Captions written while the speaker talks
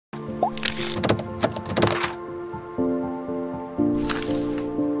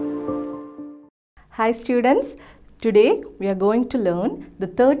Hi students, today we are going to learn the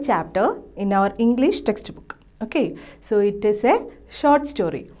third chapter in our English textbook. Okay, so it is a short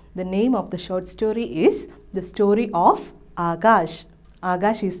story. The name of the short story is The Story of Akash.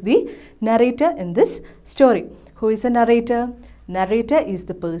 Akash is the narrator in this story. Who is the narrator? Narrator is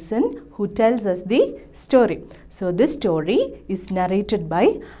the person who tells us the story. So this story is narrated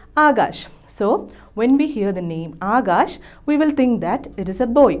by Akash. So when we hear the name Akash, we will think that it is a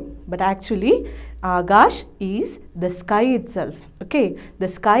boy. But actually Akash is the sky itself. Okay, the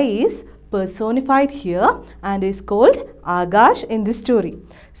sky is personified here and is called Akash in this story.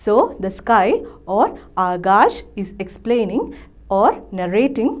 So the sky or Akash is explaining or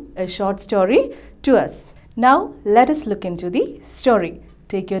narrating a short story to us. Now let us look into the story.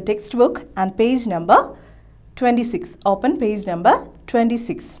 Take your textbook and page number 26. Open page number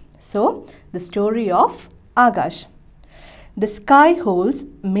 26. So the story of Akash. The sky holds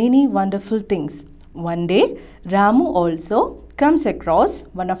many wonderful things. One day Ramu also comes across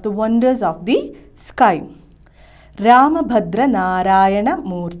one of the wonders of the sky. Ramabhadra Narayana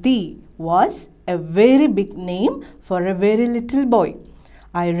Murthy was a very big name for a very little boy.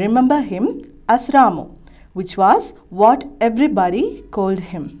 I remember him as Ramu, which was what everybody called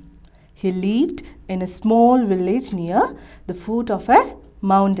him. He lived in a small village near the foot of a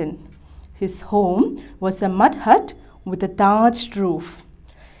mountain. His home was a mud hut with a thatched roof.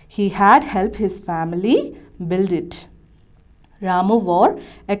 He had helped his family build it. Ramu wore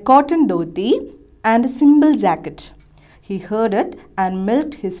a cotton dhoti and a simple jacket. He herded and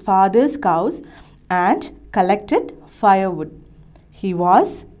milked his father's cows and collected firewood. He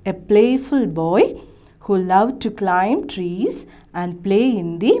was a playful boy who loved to climb trees and play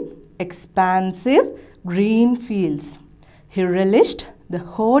in the expansive green fields. He relished the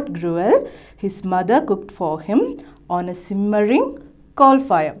hot gruel his mother cooked for him on a simmering coal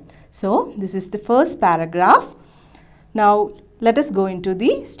fire. So this is the first paragraph. Now let us go into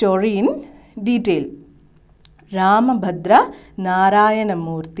the story in detail. Ramabhadra Narayana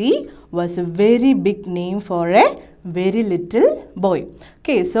Murthy was a very big name for a very little boy.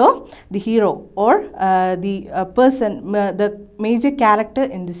 Okay, so the hero or the major character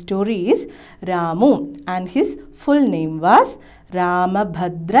in the story is Ramu, and his full name was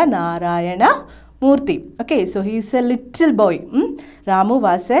Ramabhadra Narayana Murthy. Okay, so he is a little boy. Ramu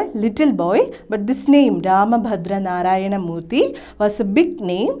was a little boy, but this name Ramabhadra Narayana Murthy was a big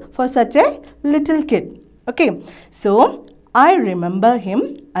name for such a little kid. Okay, so I remember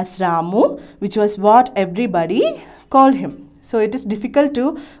him as Ramu, which was what everybody called him. So it is difficult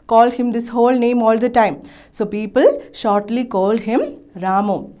to call him this whole name all the time. So people shortly called him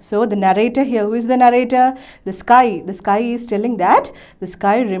Ramu. So the narrator here, who is the narrator? The sky. The sky is telling that the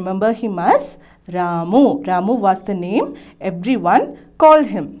sky remember him as Ramu. Ramu was the name everyone called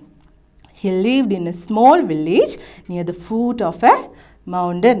him. He lived in a small village near the foot of a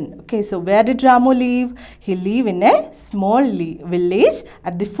mountain. Okay, so where did Ramu live? He lived in a small village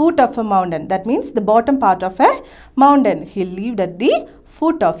at the foot of a mountain. That means the bottom part of a mountain. He lived at the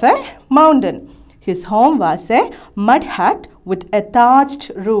foot of a mountain. His home was a mud hut with a thatched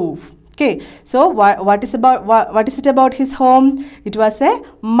roof. Okay, so what is it about his home? It was a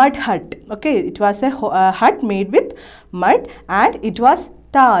mud hut. Okay, it was a hut made with mud and it was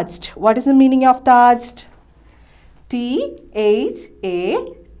thatched. What is the meaning of thatched? T-H-A-T-C-H-E-D.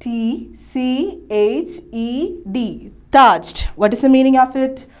 Thatched. What is the meaning of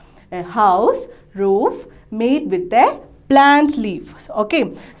it? A house roof made with a plant leaf.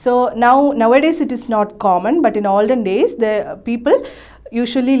 Okay, so nowadays it is not common, but in olden days the people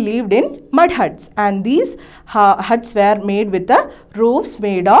usually lived in mud huts, and these huts were made with the roofs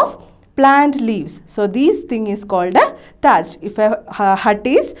made of plant leaves. So this thing is called a thatched. If a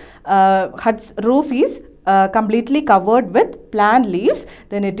hut's roof is completely covered with plant leaves,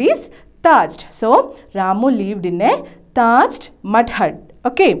 then it is thatched. So Ramu lived in a thatched mud hut.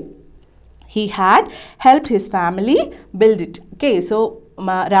 Okay, he had helped his family build it. Okay, so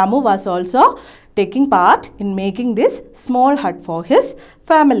Ramu was also taking part in making this small hut for his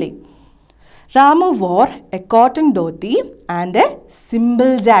family. Ramu wore a cotton dhoti and a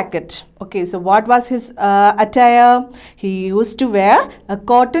simple jacket. Okay, so what was his attire? He used to wear a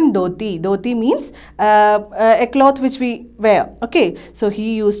cotton dhoti. Dhoti means a cloth which we wear. Okay, so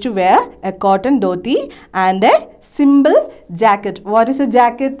he used to wear a cotton dhoti and a simple jacket. What is a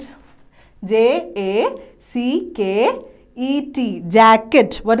jacket? J-A-C-K-E-T.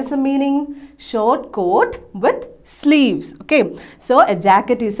 Jacket. What is the meaning? Short coat with sleeves. Okay, so a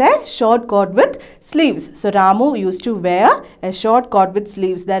jacket is a short coat with sleeves. So Ramu used to wear a short coat with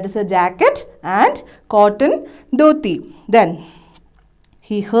sleeves. That is a jacket and cotton dhoti. Then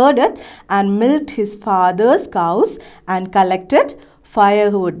He herded and milked his father's cows and collected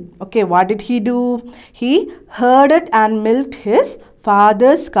firewood. Okay, what did he do? He herded and milked his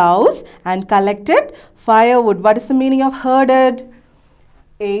father's cows and collected firewood. What is the meaning of herded?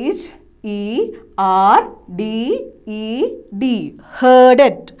 H-E-R-D-E-D.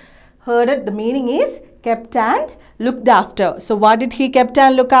 Herded. Herded, the meaning is kept and looked after. So what did he kept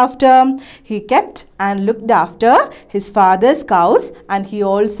and look after? He kept and looked after his father's cows, and he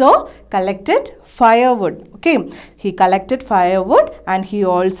also collected firewood. Okay, he collected firewood and he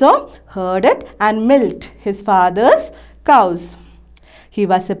also herded and milked his father's cows. He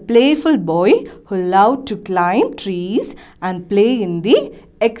was a playful boy who loved to climb trees and play in the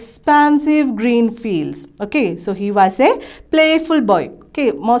expansive green fields. Okay, so he was a playful boy.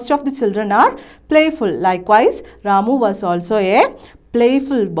 Okay, most of the children are playful. Likewise, Ramu was also a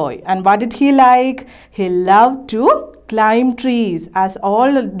playful boy. And what did he like? He loved to climb trees. As all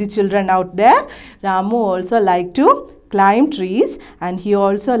the children out there, Ramu also liked to climb trees, and he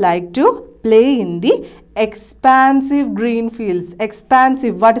also liked to play in the expansive green fields.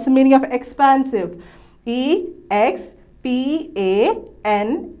 Expansive. What is the meaning of expansive? E-X-P-A-N-S-I-V-E.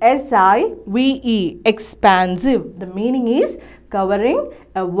 Expansive. The meaning is covering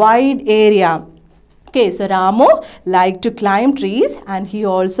a wide area. Okay, so Ramu liked to climb trees and he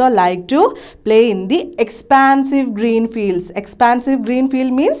also liked to play in the expansive green fields. Expansive green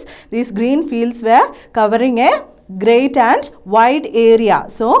field means these green fields were covering a great and wide area.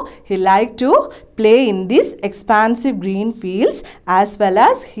 So he liked to play in these expansive green fields, as well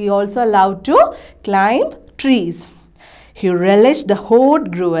as he also loved to climb trees. He relished the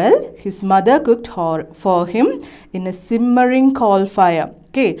hot gruel his mother cooked for him in a simmering coal fire.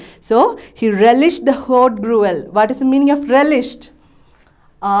 Okay, so he relished the hot gruel. What is the meaning of relished?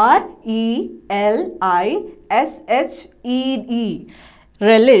 R-E-L-I-S-H-E-D.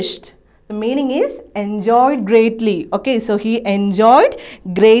 Relished. The meaning is enjoyed greatly. Okay, so he enjoyed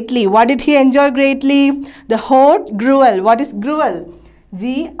greatly. What did he enjoy greatly? The hot gruel. What is gruel?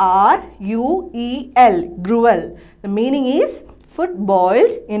 G-R-U-E-L. Gruel. The meaning is food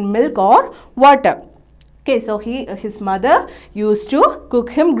boiled in milk or water. Okay, so his mother used to cook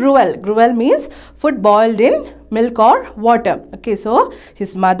him gruel. Gruel means food boiled in milk or water. Okay, so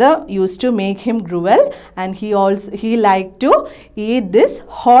his mother used to make him gruel, and he liked to eat this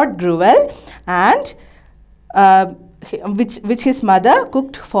hot gruel, and which his mother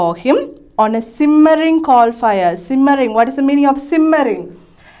cooked for him on a simmering coal fire. Simmering. What is the meaning of simmering?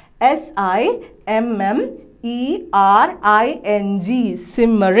 S-I-M-M-E-R-I-N-G.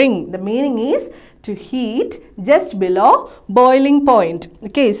 Simmering. The meaning is to heat just below boiling point.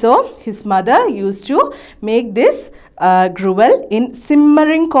 Okay, so his mother used to make this gruel in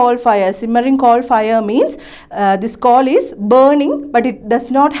simmering coal fire. Simmering coal fire means this coal is burning, but it does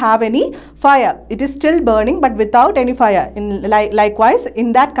not have any fire. It is still burning, but without any fire. Likewise,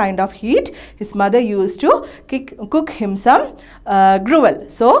 in that kind of heat, his mother used to cook him some gruel.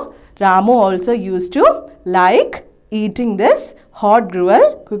 So Ramu also used to like eating this hot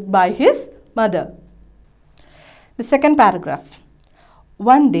gruel cooked by his mother. The second paragraph.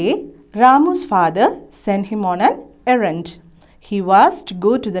 One day, Ramu's father sent him on an errand. He was to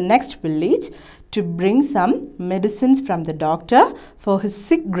go to the next village to bring some medicines from the doctor for his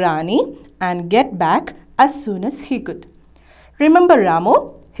sick granny and get back as soon as he could. Remember,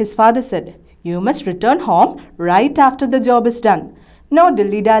 Ramu, his father said, you must return home right after the job is done. No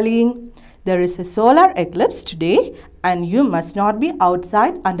dilly-dallying. There is a solar eclipse today and you must not be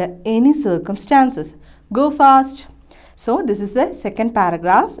outside under any circumstances. Go fast. So this is the second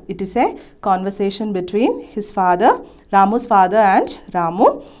paragraph. It is a conversation between his father, Ramu's father, and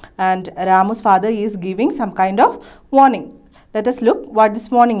Ramu. And Ramu's father is giving some kind of warning. Let us look what this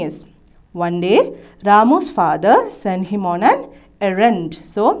warning is. One day, Ramu's father sent him on an errand.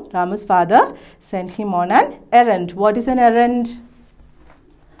 So Ramu's father sent him on an errand. What is an errand?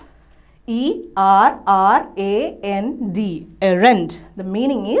 E-R-R-A-N-D. Errand. The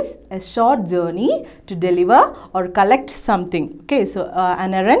meaning is a short journey to deliver or collect something. Okay, so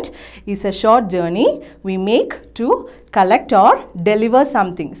an errand is a short journey we make to collect or deliver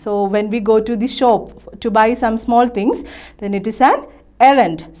something. So when we go to the shop to buy some small things, then it is an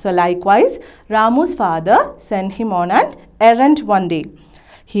errand. So likewise, Ramu's father sent him on an errand one day.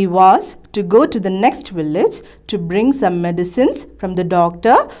 He was to go to the next village to bring some medicines from the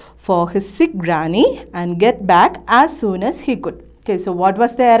doctor for his sick granny and get back as soon as he could. Okay, so what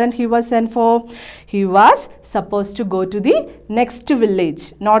was the errand he was sent for? He was supposed to go to the next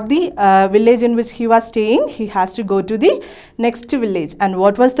village, not the village in which he was staying. He has to go to the next village. And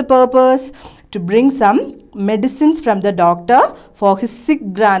what was the purpose? to bring some medicines from the doctor for his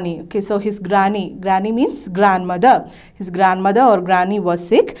sick granny. Okay, so his granny means grandmother. His grandmother or granny was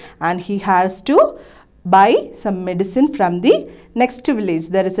sick and he has to buy some medicine from the next village.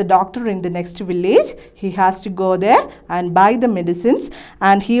 There is a doctor in the next village. He has to go there and buy the medicines,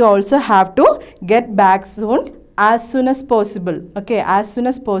 and he also have to get back soon as possible. Okay, as soon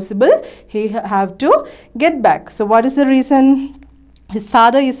as possible he have to get back. So what is the reason? His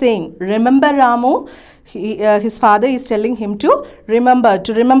father is saying, remember Ramu. His father is telling him to remember.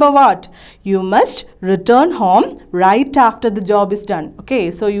 To remember what? You must return home right after the job is done.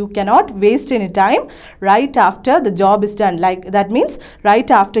 Okay, so you cannot waste any time right after the job is done. Like that means right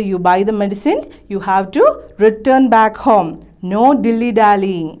after you buy the medicine, you have to return back home. No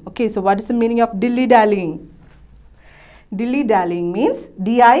dilly-dallying. Okay, so what is the meaning of dilly-dallying? Dilly-dallying means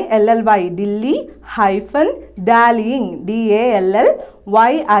D-I-L-L-Y, dilly-dallying, D-A-L-L-Y-I-N-G,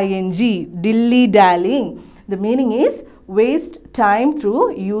 dilly-dallying. The meaning is waste time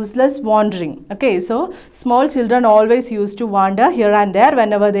through useless wandering. Okay, so small children always used to wander here and there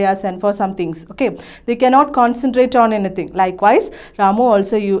whenever they are sent for some things. Okay, they cannot concentrate on anything. Likewise, Ramu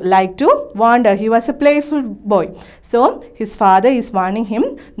also liked to wander. He was a playful boy. So his father is warning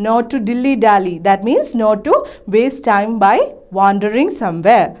him not to dilly-dally. That means not to waste time by wandering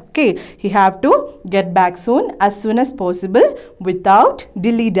somewhere. Okay, he have to get back soon as possible without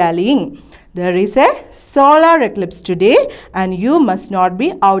dilly-dallying. There is a solar eclipse today and you must not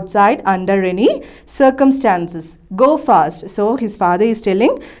be outside under any circumstances. Go fast. So his father is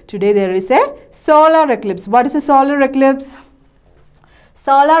telling today there is a solar eclipse. What is a solar eclipse?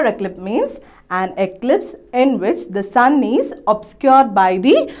 Solar eclipse means an eclipse in which the sun is obscured by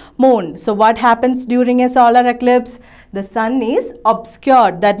the moon. So what happens during a solar eclipse? The sun is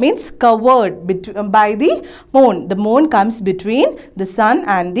obscured, that means covered by the moon. The moon comes between the sun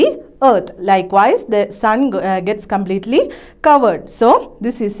and the earth. Likewise, the sun gets completely covered. So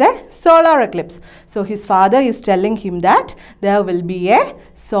this is a solar eclipse. So his father is telling him that there will be a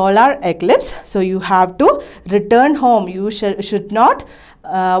solar eclipse. So you have to return home. You should not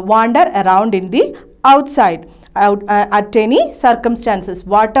wander around in the outside. At any circumstances,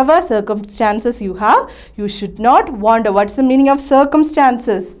 whatever circumstances you have, you should not wander. What's the meaning of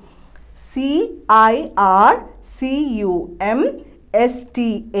circumstances?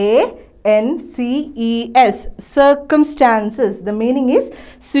 C-I-R-C-U-M-S-T-A-N-C-E-S, circumstances. The meaning is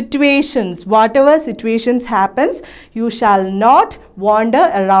situations. Whatever situations happens, you shall not wander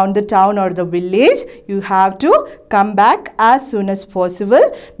around the town or the village. You have to come back as soon as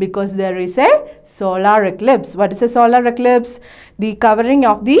possible because there is a solar eclipse. What is a solar eclipse? The covering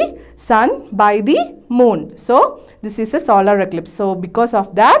of the sun by the moon. So this is a solar eclipse. So because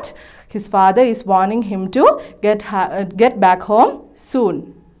of that, his father is warning him to get back home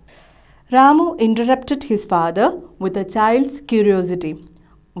soon. Ramu interrupted his father with a child's curiosity.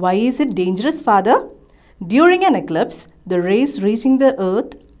 Why is it dangerous, father? During an eclipse, the rays reaching the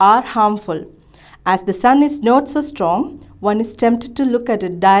earth are harmful. As the sun is not so strong, one is tempted to look at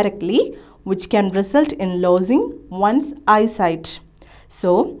it directly, which can result in losing one's eyesight.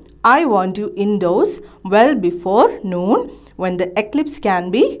 So, I want you indoors well before noon when the eclipse can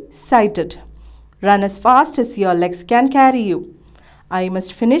be sighted. Run as fast as your legs can carry you. I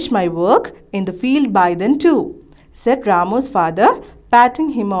must finish my work in the field by then too, said Ramu's father, patting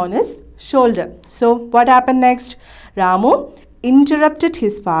him on his shoulder. So what happened next? Ramu interrupted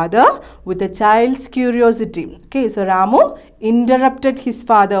his father with a child's curiosity. Okay, so Ramu interrupted his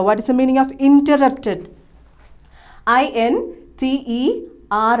father. What is the meaning of interrupted? I-N-T-E-R-R-U-P-T-E-D,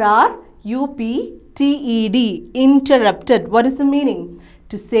 interrupted. What is the meaning?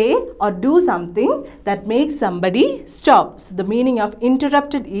 To say or do something that makes somebody stop. So the meaning of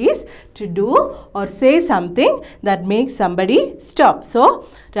interrupted is to do or say something that makes somebody stop. So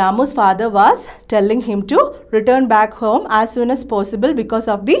Ramu's father was telling him to return back home as soon as possible because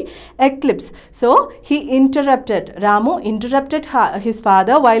of the eclipse. So he interrupted. Ramu interrupted his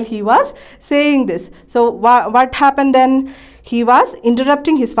father while he was saying this. So what happened then? He was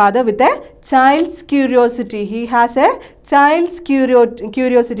interrupting his father with a child's curiosity. He has a child's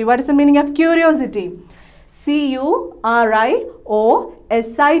curiosity. What is the meaning of curiosity? C-U-R-I-O-S-I-T-Y,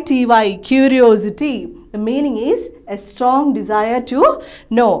 curiosity. The meaning is a strong desire to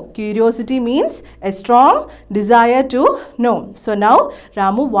know. Curiosity means a strong desire to know. So now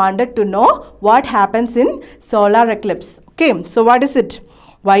Ramu wanted to know what happens in solar eclipse. Okay, so what is it?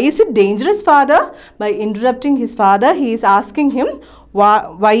 Why is it dangerous, father? By interrupting his father, he is asking him,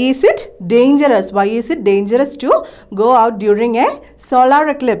 why is it dangerous? Why is it dangerous to go out during a solar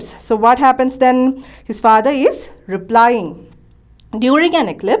eclipse? So what happens then? His father is replying. During an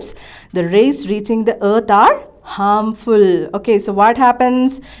eclipse, the rays reaching the earth are harmful. Okay, so what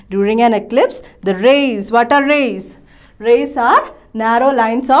happens during an eclipse? The rays, what are rays? Rays are narrow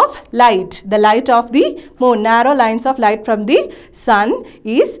lines of light. The light of the moon, narrow lines of light from the sun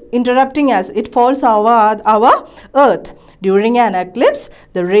is interrupting us. It falls over our earth. During an eclipse,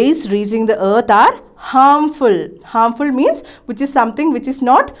 the rays reaching the earth are harmful. Harmful means which is something which is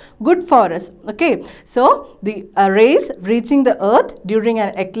not good for us. Okay, so the rays reaching the earth during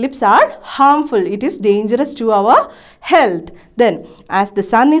an eclipse are harmful. It is dangerous to our health. Then, as the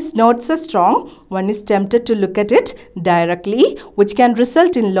sun is not so strong, one is tempted to look at it directly, which can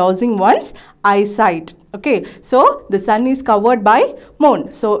result in losing one's eyesight. Okay, so the sun is covered by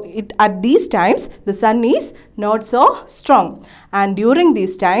moon. So at these times the sun is not so strong, and during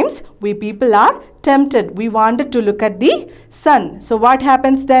these times we people are tempted. We wanted to look at the sun. So what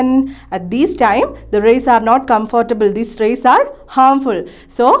happens then? At these time the rays are not comfortable. These rays are harmful.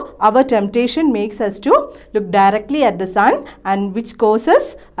 So our temptation makes us to look directly at the sun, and which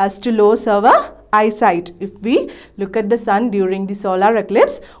causes us to lose our eyesight. If we look at the sun during the solar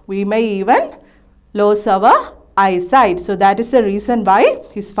eclipse, we may even lose our eyesight. So that is the reason why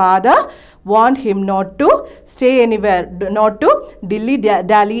his father warned him not to stay anywhere, not to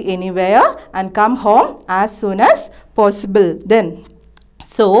dilly-dally anywhere, and come home as soon as possible. Then,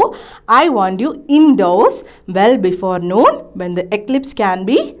 so I want you indoors well before noon when the eclipse can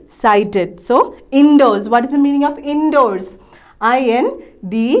be sighted. So indoors, what is the meaning of indoors? INDOORS,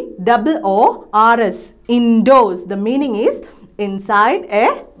 indoors. The meaning is inside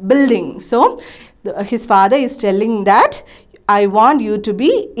a building. So his father is telling that I want you to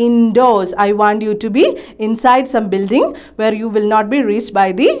be indoors. I want you to be inside some building where you will not be reached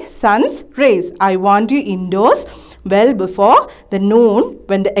by the sun's rays. I want you indoors well before the noon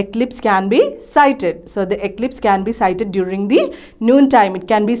when the eclipse can be sighted. So the eclipse can be sighted during the noon time. It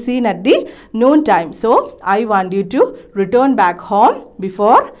can be seen at the noon time. So I want you to return back home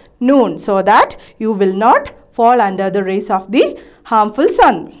before noon so that you will not fall under the rays of the harmful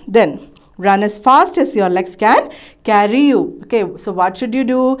sun. Then run as fast as your legs can carry you. Okay, so what should you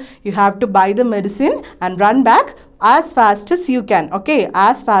do? You have to buy the medicine and run back as fast as you can. Okay,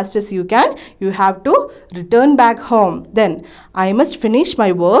 as fast as you can. You have to return back home. Then, I must finish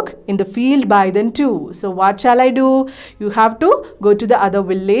my work in the field by then too. So what shall I do? You have to go to the other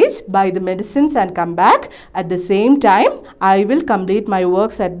village, buy the medicines and come back. At the same time, I will complete my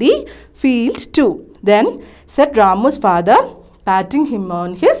works at the field too. Then, said Ramu's father, patting him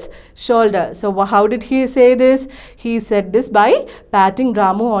on his shoulder. So how did he say this? He said this by patting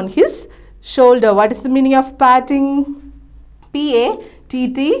Ramu on his shoulder. What is the meaning of patting? P-A-T-T-I-N-G.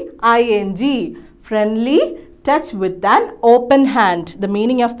 Friendly touch with an open hand. The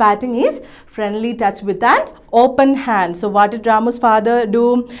meaning of patting is friendly touch with an open hand. So what did Ramu's father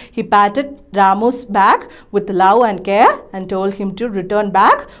do? He patted Ramu's back with love and care and told him to return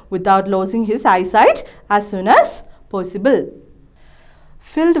back without losing his eyesight as soon as possible.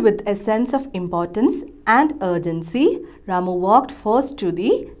 Filled with a sense of importance and urgency, Ramu walked first to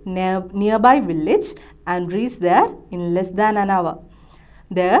the nearby village and reached there in less than an hour.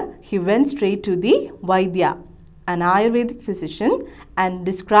 There, he went straight to the Vaidya, an Ayurvedic physician, and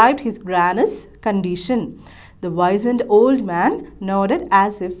described his granny's condition. The wizened old man nodded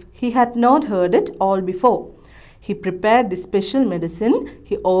as if he had not heard it all before. He prepared the special medicine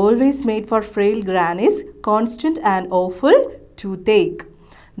he always made for frail granny's constant and awful toothache.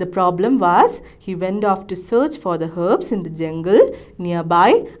 The problem was he went off to search for the herbs in the jungle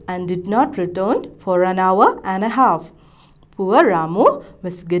nearby and did not return for an hour and a half. Poor Ramu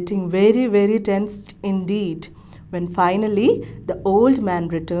was getting very tensed indeed. When finally the old man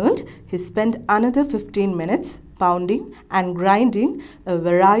returned, he spent another 15 minutes pounding and grinding a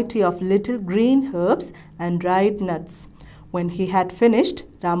variety of little green herbs and dried nuts. When he had finished,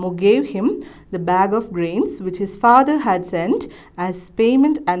 Ramu gave him the bag of grains which his father had sent as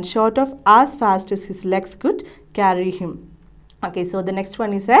payment and shot off as fast as his legs could carry him. Okay, so the next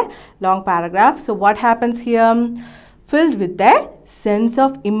one is a long paragraph. So what happens here? Filled with a sense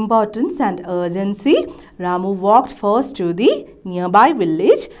of importance and urgency, Ramu walked first to the nearby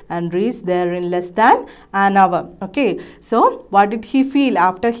village and reached there in less than an hour. Okay, so what did he feel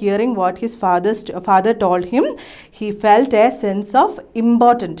after hearing what his father told him? He felt a sense of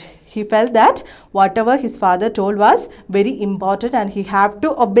importance. He felt that whatever his father told was very important and he had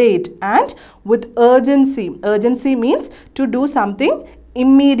to obey it, and with urgency. Urgency means to do something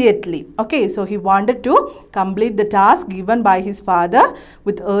immediately. Okay, so he wanted to complete the task given by his father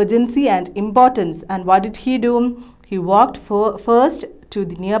with urgency and importance. And what did he do? He walked first to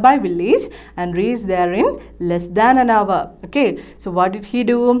the nearby village and reached there in less than an hour. Okay, so what did he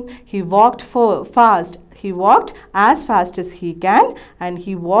do? He walked fast. He walked as fast as he can, and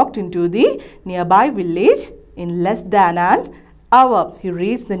he walked into the nearby village in less than an hour. He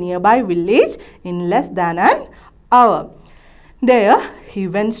reached the nearby village in less than an hour. There, he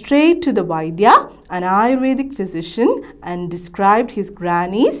went straight to the Vaidya, an Ayurvedic physician, and described his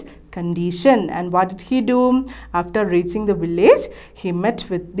granny's condition. And what did he do? After reaching the village, he met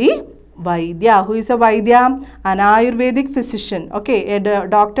with the Vaidya. Who is a Vaidya? An Ayurvedic physician. Okay, a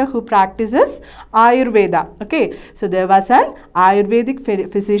doctor who practices Ayurveda. Okay, so there was an Ayurvedic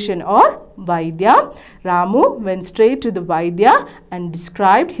physician or Vaidya. Ramu went straight to the Vaidya and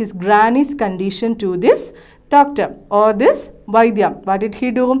described his granny's condition to this doctor or this Vaidya. What did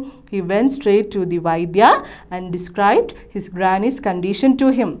he do? He went straight to the Vaidya and described his granny's condition to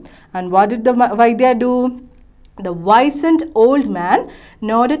him. And what did the Vaidya do? The wizened old man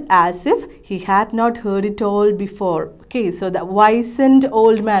nodded as if he had not heard it all before. Okay, so the wizened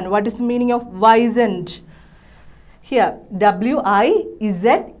old man. What is the meaning of wizened? Here, W-I-Z-E-N-E-D,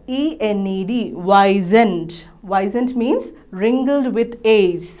 wizened. Wizened means wrinkled with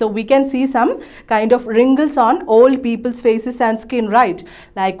age. So we can see some kind of wrinkles on old people's faces and skin, right?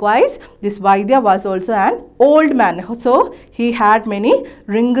 Likewise, this Vaidya was also an old man. So he had many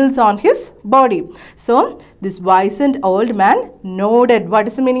wrinkles on his body. So this wizened old man nodded. What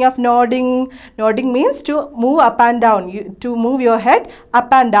is the meaning of nodding? Nodding means to move up and down. To move your head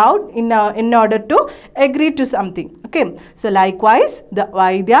up and down in order to agree to something. Okay. So likewise, the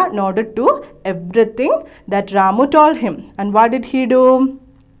Vaidya nodded to everything that Ramu told him. And what did he do?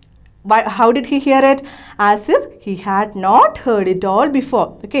 How did he hear it? As if he had not heard it all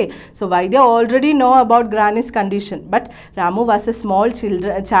before. Okay, so Vaidya already know about granny's condition, but Ramu was a small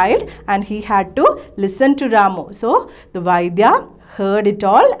child and he had to listen to Ramu. So the Vaidya heard it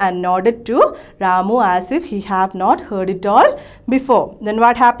all and nodded to Ramu as if he had not heard it all before. Then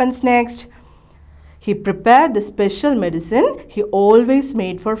what happens next? He prepared the special medicine he always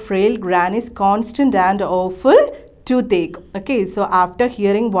made for frail granny's constant and awful toothache. Okay, so after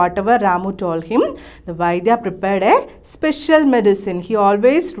hearing whatever Ramu told him, the Vaidya prepared a special medicine. He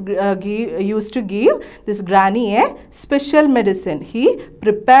always used to give this granny a special medicine. He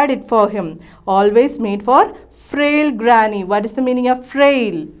prepared it for him, always made for frail granny. What is the meaning of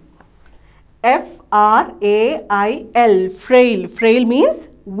frail? F-R-A-I-L, frail. Frail means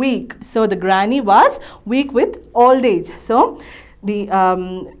weak. So the granny was weak with old age. So the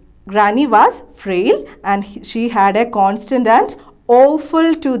granny was frail and she had a constant and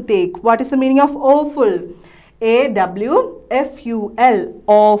awful toothache. What is the meaning of awful? A-W-F-U-L,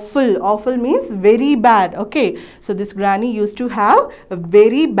 awful. Awful means very bad. Okay, so this granny used to have a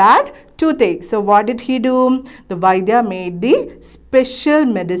very bad toothache. So what did he do? The Vaidya made the special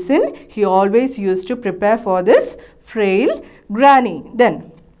medicine he always used to prepare for this frail granny.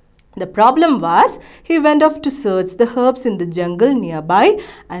 Then the problem was he went off to search the herbs in the jungle nearby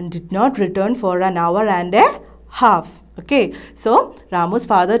and did not return for an hour and a half. Okay, so Ramu's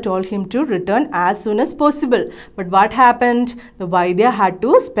father told him to return as soon as possible. But what happened? The Vaidya had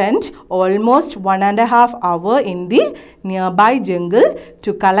to spend almost 1.5 hours in the nearby jungle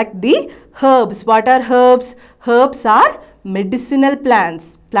to collect the herbs. What are herbs? Herbs are medicinal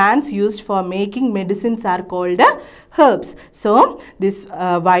plants. Plants used for making medicines are called herbs. So this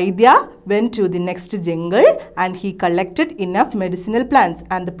Vaidya went to the next jungle and he collected enough medicinal plants.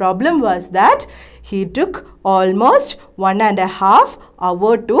 And the problem was that he took almost 1.5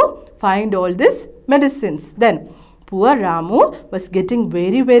 hours to find all these medicines. Then poor Ramu was getting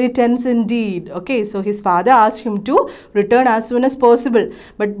very tense indeed. Okay, so his father asked him to return as soon as possible.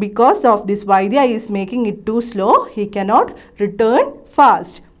 But because of this Vaidya is making it too slow, he cannot return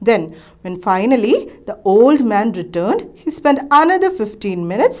fast. Then when finally the old man returned, he spent another 15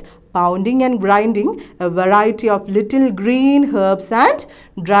 minutes pounding and grinding a variety of little green herbs and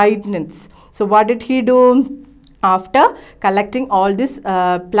dried nuts. So what did he do? After collecting all these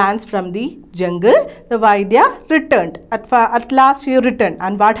plants from the jungle, the Vaidya returned. At last he returned.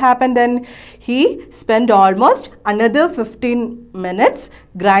 And what happened then? He spent almost another 15 minutes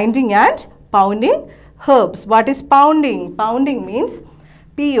grinding and pounding herbs. What is pounding? Pounding means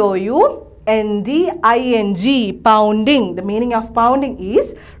P-O-U-N-D-I-N-G, pounding. The meaning of pounding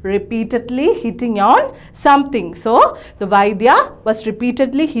is repeatedly hitting on something. So the Vaidya was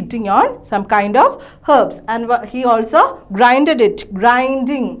repeatedly hitting on some kind of herbs and he also grinded it.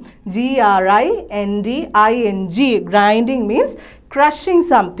 Grinding, G-R-I-N-D-I-N-G. Grinding means crushing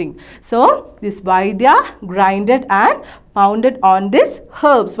something. So this Vaidya grinded and pounded on these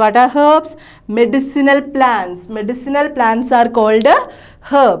herbs. What are herbs? Medicinal plants. Medicinal plants are called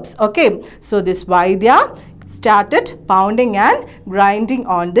herbs. Okay. So this Vaidya started pounding and grinding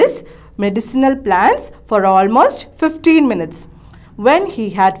on this medicinal plants for almost 15 minutes. When he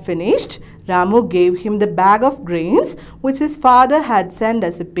had finished, Ramu gave him the bag of grains which his father had sent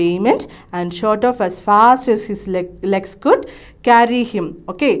as a payment and shot off as fast as his legs could carry him.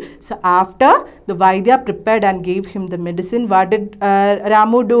 Okay, so after the Vaidya prepared and gave him the medicine, what did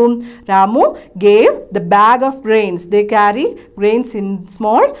Ramu do? Ramu gave the bag of grains. They carry grains in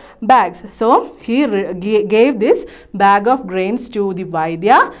small bags. So he gave this bag of grains to the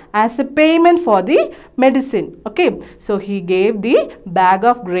Vaidya as a payment for the medicine. Okay, so he gave the bag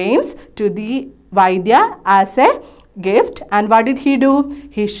of grains to the Vaidya as a gift, and what did he do?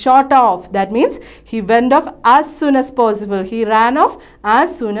 He shot off. That means he went off as soon as possible. He ran off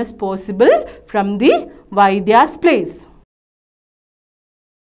as soon as possible from the Vaidya's place.